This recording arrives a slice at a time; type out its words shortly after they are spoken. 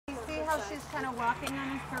how she's kind of walking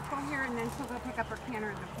on a circle here, and then she'll go pick up her canter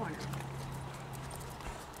in the corner.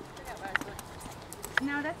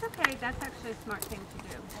 No, that's okay. That's actually a smart thing to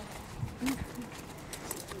do.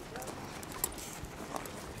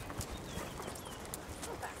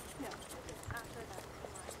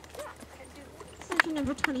 Section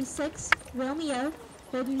number 26, Romeo,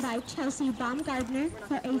 ridden by Chelsea Baumgardner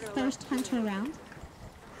for a first hunter round.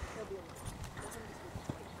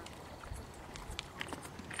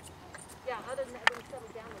 Yeah, other than that, when it's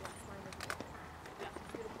settled down, that's fine. Yeah,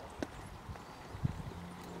 beautiful.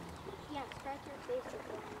 Yeah, start your face with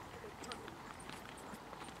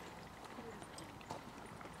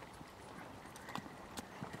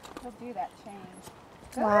He'll do that change.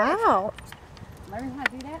 Good. Wow. Learn how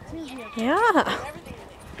to do that too. Yeah.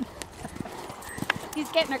 He's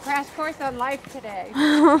getting a crash course on life today.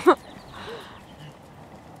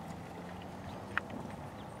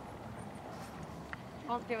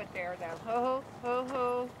 Won't do it there though. Ho ho ho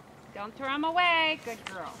ho. Don't throw him away. Good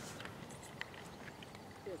girl.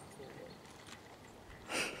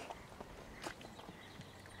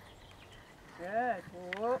 Good.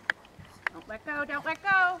 Whoop. Don't let go. Don't let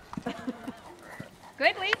go.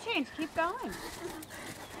 Good lead change. Keep going.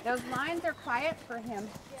 Those lines are quiet for him.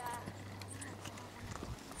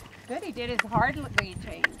 Good. He did his hard lead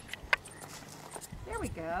change. There we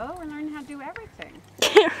go. We're learning how to do everything.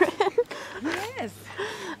 He is.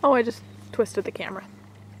 Oh, I just twisted the camera.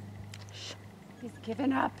 He's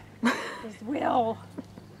given up his will,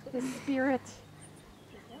 his spirit.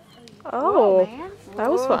 Oh, man. that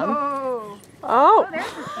was fun. Whoa. Oh. Oh, there's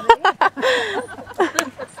his